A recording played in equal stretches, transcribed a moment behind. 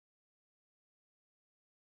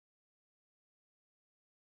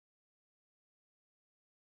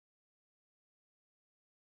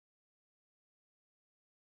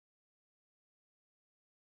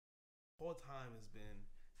whole time has been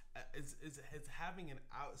it's having an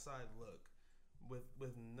outside look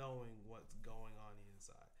with knowing what's going on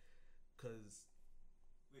inside. Cause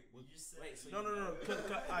Wait, you just said no.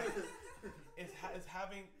 It's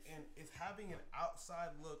having an outside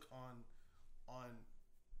look on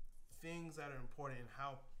things that are important and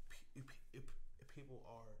how people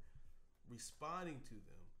are responding to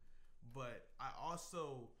them. But I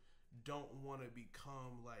also don't want to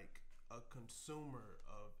become like a consumer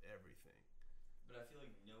of everything. But I feel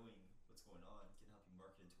like knowing what's going on can help you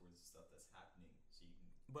market it towards the stuff that's happening, so you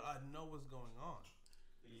can. But I know what's going on.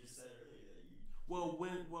 But you just said earlier that you.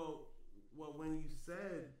 When you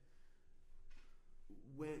said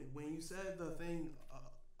when you said the thing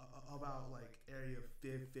about like Area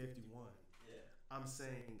 51, Yeah. I'm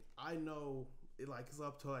saying I know it like it's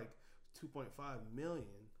up to like 2.5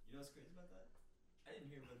 million. You know what's crazy about that? I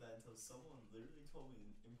didn't hear about that until someone literally told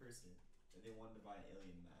me in person that they wanted to buy an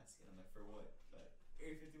alien mask, and I'm like, for what? Like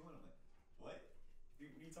Area 51. I'm like, what? What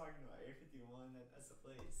are you talking about? Area 51? That's the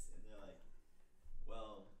place. And they're like,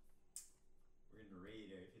 well, we're gonna raid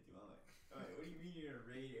Area 51. I'm like, alright, what do you mean you're gonna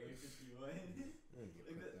raid Area 51?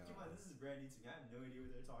 Like, come on, this is brand new to me. I have no idea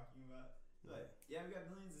what they're talking about. They're like, yeah, we got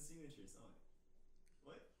millions of signatures. I'm like,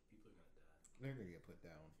 what? People are gonna die. They're gonna get put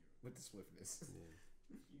down with the swiftness. Yeah.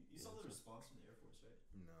 You saw the response from the Air Force, right?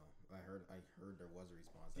 No, I heard there was a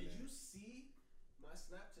response. Did you see my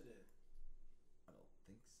snap today? I don't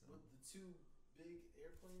think so. With the two big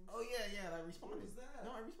airplanes? Oh yeah, I responded. What was that?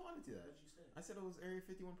 No, I responded to that. What did you say? I said it was Area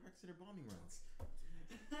 51 practicing their bombing runs.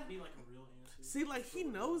 I need like a real answer. See, like he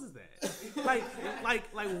knows that. like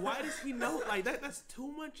why does he know? Like that's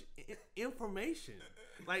too much information.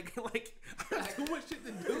 Like I have too much shit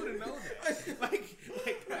to do to know that. Like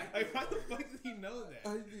why the fuck does he know that?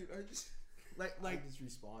 I just I just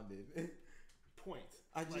responded. Point.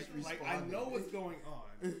 I just responded. I know what's going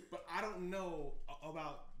on, but I don't know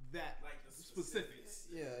about that Like the specifics.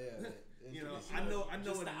 Yeah. You know, I know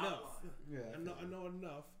Just the enough. outline. Yeah. I know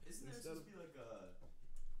enough. Isn't there supposed to be like a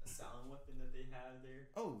sound weapon that they have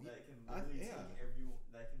there? Oh, that can literally take everyone.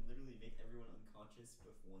 That can literally make everyone unconscious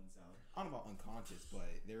with one sound. I don't know about unconscious, but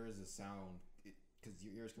there is a sound because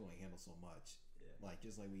your ears can only handle so much. Yeah. Like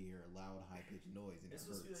just like we hear a loud, high pitched noise and It's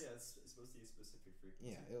it supposed hurts. to be it's supposed to be a specific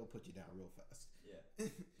frequency. Yeah, it'll put you down real fast. Yeah.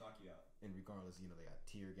 Knock you out. And regardless, they got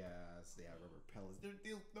tear gas, they have rubber pellets. No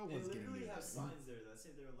They one's getting literally near have that. signs there that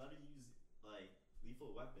say they're allowed to use like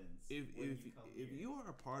lethal weapons. If here. you are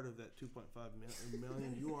a part of that 2.5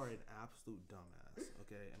 million, you are an absolute dumbass.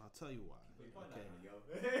 Okay, and I'll tell you why. You're probably Okay,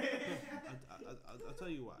 not gonna go. I'll tell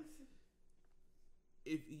you why.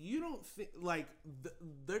 If you don't think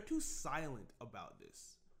they're too silent about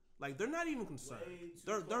this. Like they're not even concerned.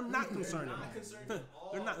 They're not concerned at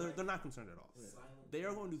all. They're not concerned at all. They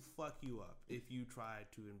are going to fuck you up if you try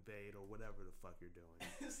to invade or whatever the fuck you're doing.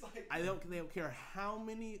 It's like They don't care how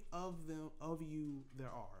many of you there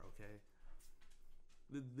are. Okay.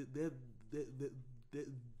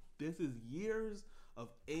 This is years of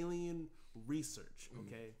alien research.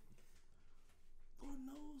 Okay. Lord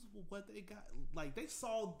knows what they got. Like they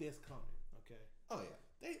saw this coming. Okay. Oh yeah.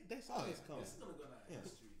 They saw this coming. this is gonna go down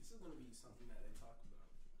history. This is gonna be something that they talk about.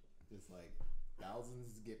 It's like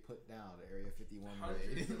thousands get put down at Area 51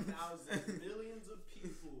 Hundreds raid. of thousands, millions of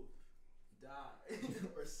people die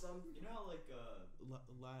or some. You know how what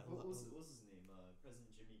was his name?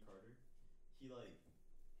 President Jimmy Carter. He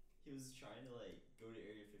was trying to go to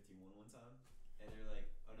Area 51 one time, and they're like,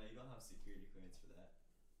 "Oh no, you don't have security clearance for that."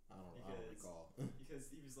 I don't recall. Because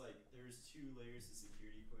he was like, there was 2 layers of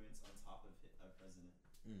security clearance on top of a president.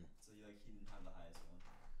 So he didn't have the highest one.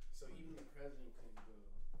 So even the president couldn't go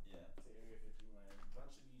Yeah. to Area 51. A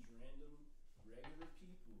bunch of these random, regular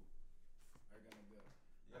people are gonna go.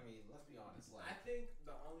 I mean, let's be honest. I think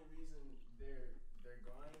the only reason they're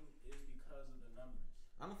going is because of the numbers.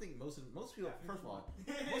 I don't think most people. First of all,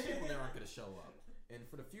 most people there aren't going to show up, and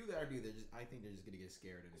for the few that do, I think they're just going to get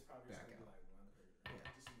scared and It's probably back just out. like one person. Yeah.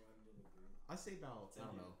 Just one little group. I say about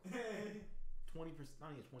 20%,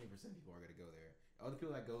 not even 20% of people are going to go there. Other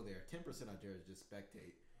people that go there, 10% out there is just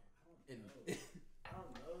spectate. I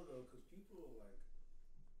don't know though, because people will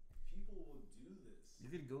do this.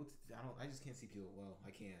 You could go to. I just can't see people. Well,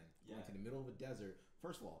 I can. Yeah. Going to the middle of a desert.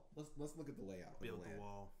 First of all, let's look at the layout. Build the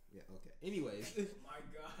wall. Yeah. Okay. Anyways. My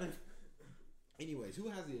God. Anyways, who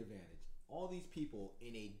has the advantage? All these people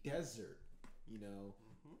in a desert,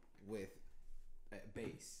 with a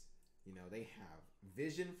base. They have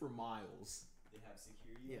vision for miles. They have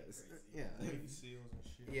security. Yes. Crazy. Yeah. Navy SEAls and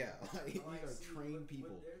shit. Yeah. These are trained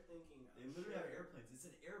people. What they're thinking, They literally have airplanes. It's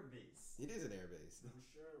an air base. It is an air base. I'm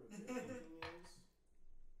sure what they're thinking is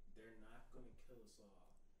they're not going to kill us all.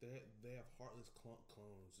 they have heartless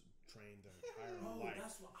clones trained their entire Oh, life.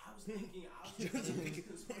 that's what I was thinking. I was thinking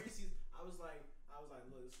conspiracies. I was like,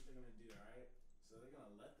 look, this is what they're gonna do, all right? So they're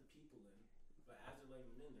gonna let the people in, but as they're letting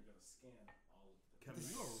them in, they're gonna scan all of them. Kevin,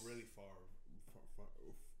 you are really far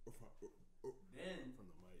Then from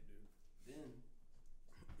the mic, dude. they're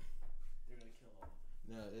gonna kill all of them.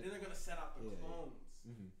 No, Then they're gonna set out the yeah, clones,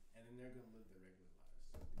 Mm-hmm. and then they're gonna live their regular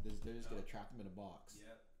lives. They're just gonna trap them in a box.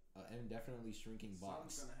 Yep. Indefinitely shrinking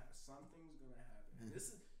box. Something's gonna happen. This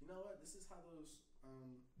is, you know what? This is how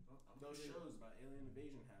those shows about alien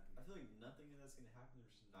invasion happen. I feel like nothing that's gonna happen.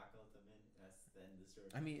 They're just not gonna let them in. And that's the end of the story.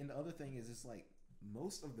 I mean, and the other thing is, it's like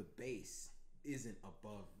most of the base isn't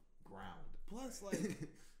above ground. Plus, like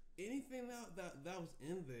anything that was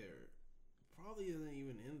in there probably isn't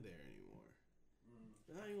even in there anymore.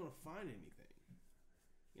 They're not even gonna find anything.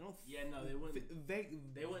 You know? Yeah, no, they wouldn't.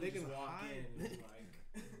 They wouldn't can just walk hide. in and be like.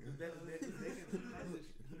 they can hide this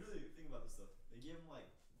shit. Literally, think about this stuff. They give them like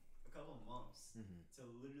a couple of months Mm-hmm. to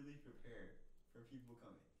literally prepare for people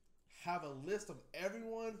coming. Have a list of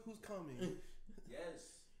everyone who's coming.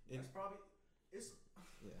 Yes, And- that's probably it's.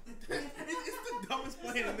 Yeah. It's the dumbest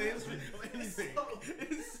plan in the history of anything.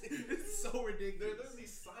 It's so ridiculous. They're literally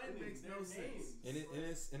signing It makes their no names.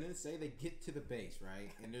 sense. And then say they get to the base, right?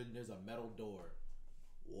 And there's a metal door.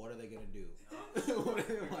 What are they gonna do?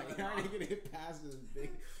 Like, how are they gonna get past this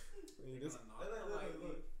big? This,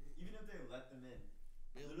 Look, even if they let them in,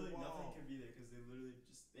 Build literally the nothing wall. could be there because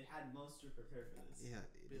they had months to prepare for this. yeah,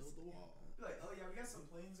 Build the wall. Be like, oh yeah, we got some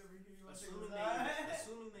planes over here. You want to Assuming take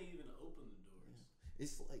assuming they even open the doors.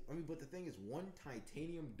 it's like, I mean, but the thing is, one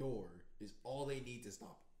titanium door is all they need to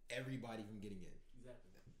stop everybody from getting in.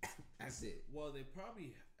 Exactly. That's it. Well, they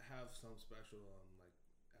probably have some special like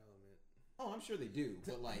element. Oh, I'm sure they do,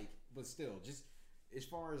 but still, just as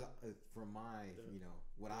far as from my,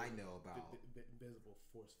 what I know about, Visible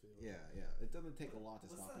force field. yeah, it doesn't take a lot to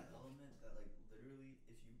What's stop that people. element that like literally,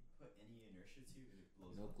 if you put any inertia to it, it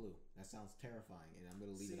blows No up? clue. That sounds terrifying, and I'm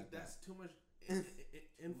gonna leave See, it at that's that. too much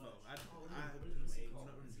info. much.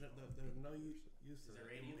 There's no use Is to it that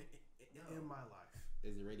radium? in my life.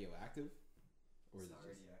 Is it radioactive, or It's is not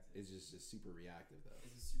it just? radioactive. It's just super reactive though.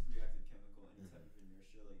 It's a super reactive chemical. Any Mhm. type of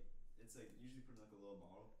inertia, like it's like usually put in like a little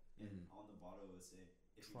bottle, and Mhm. on the bottle it would say,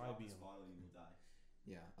 "If you drop this Tribium. bottle, you will die."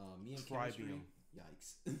 Yeah. Me and Tribium. chemistry.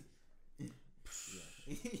 Yikes.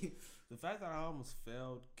 yeah. The fact that I almost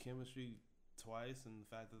failed chemistry twice, and the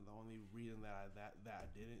fact that the only reason that I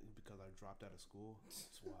didn't is because I dropped out of school.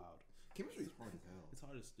 It's wild. Chemistry is hard as hell. It's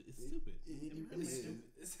hard. It's stupid. It really is.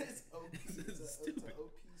 It's OP. It's stupid. It's an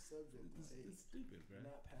OP subject. It's stupid, You're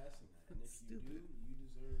bro. not passing that, and if It's you stupid. do, you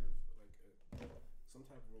deserve like some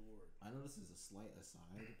type of reward. I know this is a slight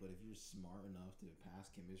aside, but if you're smart enough to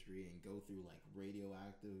pass chemistry and go through like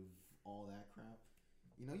radioactive, all that crap,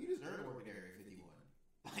 you deserve to work at Area 51.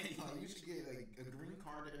 Like, you should get like a green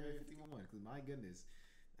card at Area 51 because my goodness,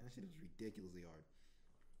 that shit is ridiculously hard.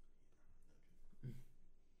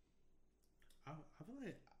 I feel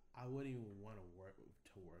like I wouldn't even want to work there,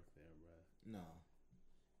 bro. No.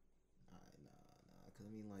 Because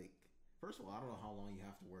I mean, like, first of all, I don't know how long you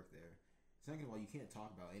have to work there. Second of all, you can't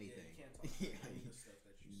talk about anything. Yeah, you can't talk about any of the stuff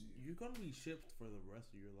that you see. You're gonna be shipped for the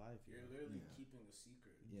rest of your life. You're yo. literally Yeah. keeping a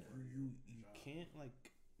secret. Yeah. for You your job. can't like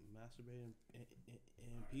masturbate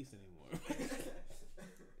in peace anymore.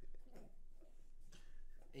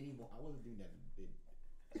 Anymore. I wasn't doing that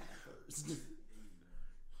at first.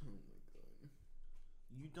 Oh my god.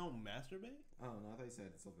 You don't masturbate? Oh no, I thought you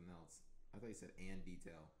said something else. I thought you said and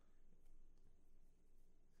detail.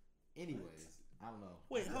 Anyways, I don't know.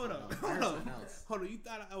 Wait, I heard hold something up, else. I heard hold something up, else. hold on. You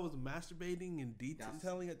thought I was masturbating and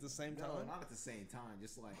detailing at the same No, time? not at the same time.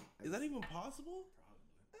 Just like Is that even possible?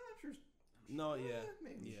 Probably. I'm sure. No, yeah,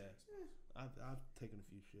 Maybe. yeah. I've taken a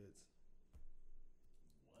few shits.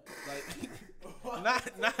 What?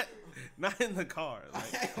 Like, not in the car.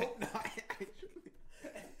 Like, I hope not.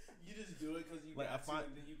 You just do it because you Like, I got find- to,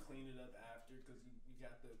 and then you clean it up after because you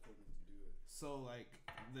got the equipment to do it. so like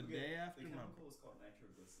the Okay, day after the my, chemical is called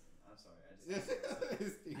nitroglycerin. I'm sorry, I just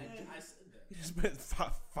I said that. you spent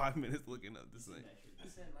 5 minutes looking up this thing. I nitroglycerin.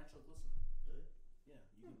 said nitroglycerin. Really? Yeah,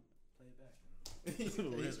 you can play it back. You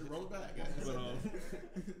should roll it back. But,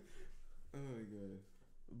 Oh my god.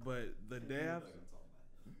 But the day Like, after, on top of my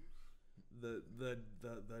head.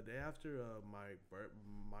 the day after my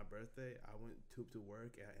birthday, I went to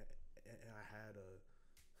work and I had a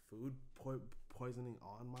food poisoning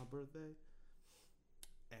on my birthday,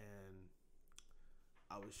 and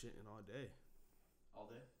I was shitting all day. All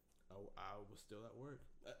day? I was still at work.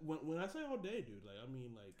 When I say all day, dude, like I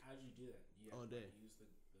mean like How'd you do that? You All have to, day. use the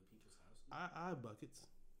people's house? I have buckets.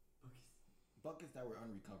 buckets that were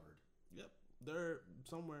unrecovered. Yep, they're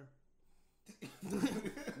somewhere.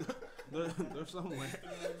 they're somewhere.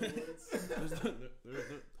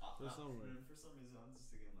 They're somewhere. For some reason, I'm just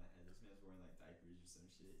thinking in my head, this man's wearing like diapers or some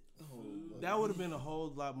shit. Oh, That would have been a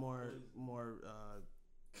whole lot more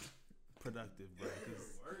productive, bro.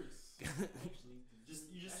 Worse. Actually, You just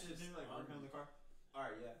that's sit there like working on the car. All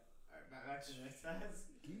right, yeah. All right, back to the next task.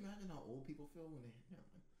 Can you imagine how old people feel when they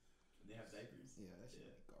They have diapers. Yeah, that shit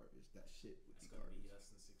would be garbage. That shit would That's be gonna garbage. be us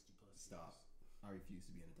in 60 plus. Stop. I refuse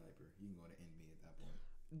to be in a diaper. You can go to end me at that point.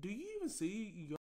 Do you even see